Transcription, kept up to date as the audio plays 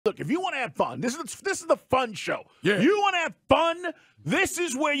Look, if you want to have fun, this is the fun show. Yeah. You want to have fun, this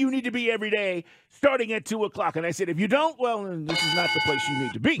is where you need to be every day, starting at 2 o'clock. And I said, if you don't, well, then this is not the place you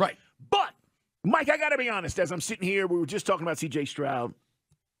need to be. Right. But, Mike, I got to be honest. As I'm sitting here, we were just talking about C.J. Stroud.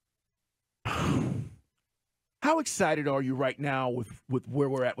 How excited are you right now with where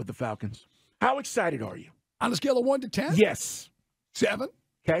we're at with the Falcons? How excited are you? On a scale of 1 to 10? Yes. 7.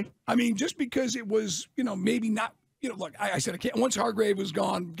 Okay. I mean, just because it was, maybe not, look, I said, once Hargrave was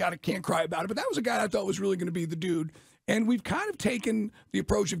gone, can't cry about it. But that was a guy I thought was really going to be the dude. And we've kind of taken the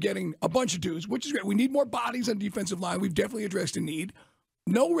approach of getting a bunch of dudes, which is great. We need more bodies on the defensive line. We've definitely addressed a need.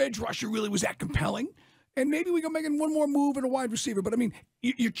 No edge rusher really was that compelling. And maybe we can make one more move at a wide receiver. But, I mean,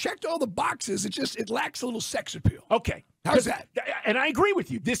 you checked all the boxes. It lacks a little sex appeal. Okay. How's that? And I agree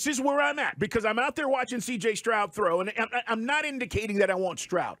with you. This is where I'm at because I'm out there watching C.J. Stroud throw, and I'm not indicating that I want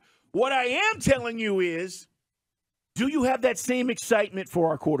Stroud. What I am telling you is, do you have that same excitement for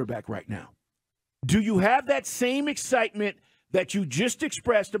our quarterback right now? Do you have that same excitement that you just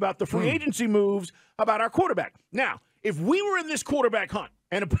expressed about the free agency moves about our quarterback? Now, if we were in this quarterback hunt,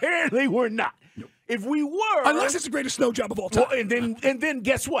 and apparently we're not. Nope. If we were, unless it's the greatest snow job of all time, well, and then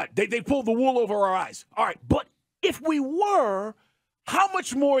guess what? They pulled the wool over our eyes. All right, but if we were, how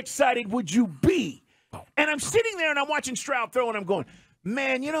much more excited would you be? Oh. And I'm sitting there and I'm watching Stroud throw, and I'm going,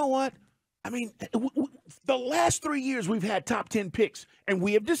 man, you know what? I mean, the last 3 years we've had top 10 picks, and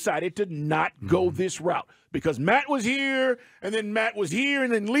we have decided to not go this route because Matt was here, and then Matt was here,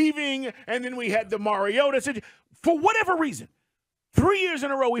 and then leaving, and then we had the Mariota. For whatever reason, 3 years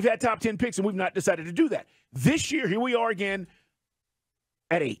in a row we've had top 10 picks, and we've not decided to do that. This year, here we are again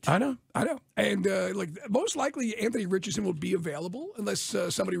at 8. I know. And, most likely Anthony Richardson will be available unless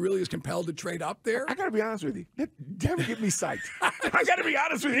somebody really is compelled to trade up there. I got to be honest with you. Never get me psyched. I got to be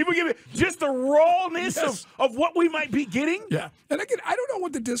honest with you. He will give me just the rawness of what we might be getting. Yeah. And again, I don't know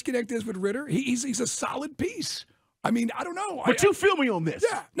what the disconnect is with Ridder. He's a solid piece. I mean, I don't know. But you feel me on this.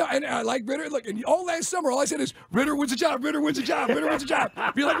 Yeah. No, and I like Ridder. Look, and all last summer, all I said is, Ridder wins a job, Ridder wins a job, Ridder wins a job.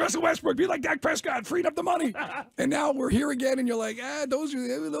 Be like Russell Westbrook, be like Dak Prescott, freed up the money. And now we're here again, and you're like,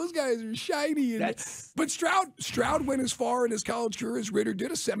 those guys are shiny. But Stroud went as far in his college career as Ridder did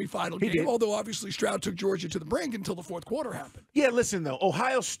a semifinal game, although obviously Stroud took Georgia to the brink until the fourth quarter happened. Yeah, listen, though,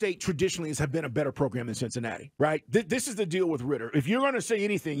 Ohio State traditionally has been a better program than Cincinnati, right? This is the deal with Ridder. If you're going to say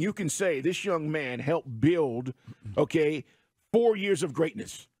anything, you can say this young man helped build, 4 years of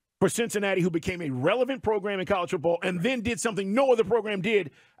greatness for Cincinnati, who became a relevant program in college football and then did something no other program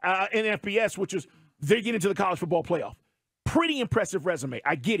did in FBS, which was they get into the college football playoff. Pretty impressive resume.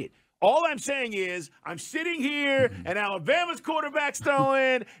 I get it. All I'm saying is I'm sitting here and Alabama's quarterback's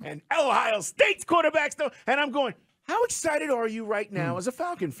throwing and Ohio State's quarterback's throwing, and I'm going, how excited are you right now as a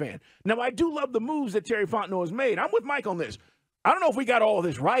Falcon fan? Now, I do love the moves that Terry Fontenot has made. I'm with Mike on this. I don't know if we got all of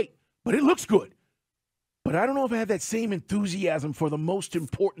this right, but it looks good. But I don't know if I have that same enthusiasm for the most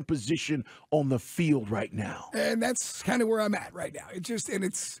important position on the field right now. And that's kind of where I'm at right now.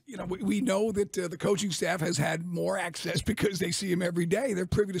 We know that the coaching staff has had more access because they see him every day. They're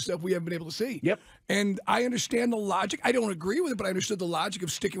privy to stuff we haven't been able to see. Yep. And I understand the logic. I don't agree with it, but I understood the logic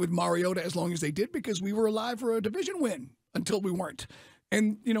of sticking with Mariota as long as they did because we were alive for a division win until we weren't.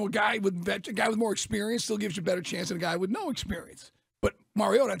 And, a guy with more experience still gives you a better chance than a guy with no experience. But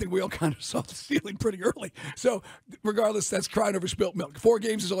Mariota, I think we all kind of saw the ceiling pretty early. So regardless, that's crying over spilt milk. 4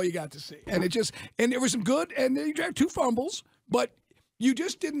 games is all you got to see. And there was some good, and you had 2 fumbles, but you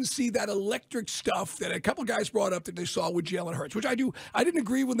just didn't see that electric stuff that a couple guys brought up that they saw with Jalen Hurts, which I didn't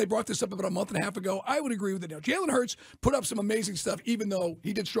agree when they brought this up about a month and a half ago. I would agree with it now. Jalen Hurts put up some amazing stuff, even though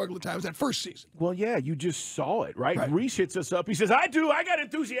he did struggle at times that first season. Well, yeah, you just saw it, right? Reese hits us up. He says, I got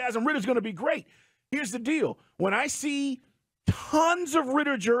enthusiasm. Ridder's going to be great. Here's the deal. When I see tons of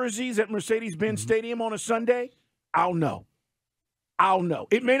Ridder jerseys at Mercedes-Benz Stadium on a Sunday, I'll know.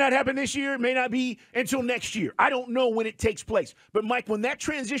 It may not happen this year. It may not be until next year. I don't know when it takes place. But, Mike, when that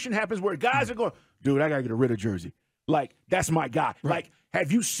transition happens where guys are going, dude, I got to get a Ridder jersey. Like, that's my guy. Right. Like,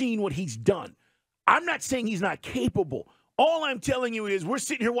 have you seen what he's done? I'm not saying he's not capable. All I'm telling you is we're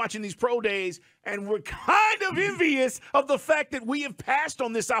sitting here watching these pro days, and we're kind of envious of the fact that we have passed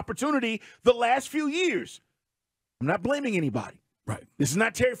on this opportunity the last few years. I'm not blaming anybody. Right. This is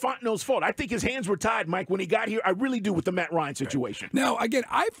not Terry Fontenot's fault. I think his hands were tied, Mike, when he got here. I really do with the Matt Ryan situation. Right. Now, again,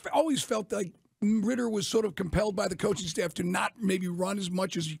 I've always felt like Ridder was sort of compelled by the coaching staff to not maybe run as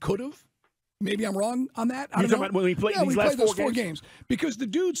much as he could have. Maybe I'm wrong on that. You're talking about when he played these last those 4 games? Because the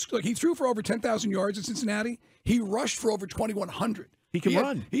dude's, he threw for over 10,000 yards in Cincinnati. He rushed for over 2,100. He can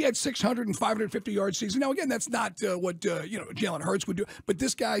run. He had 600 and 550-yard season. Now, again, that's not what Jalen Hurts would do, but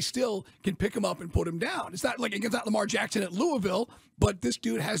this guy still can pick him up and put him down. It's not like against Lamar Jackson at Louisville, but this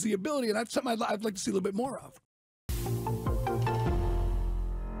dude has the ability, and that's something I'd like to see a little bit more of.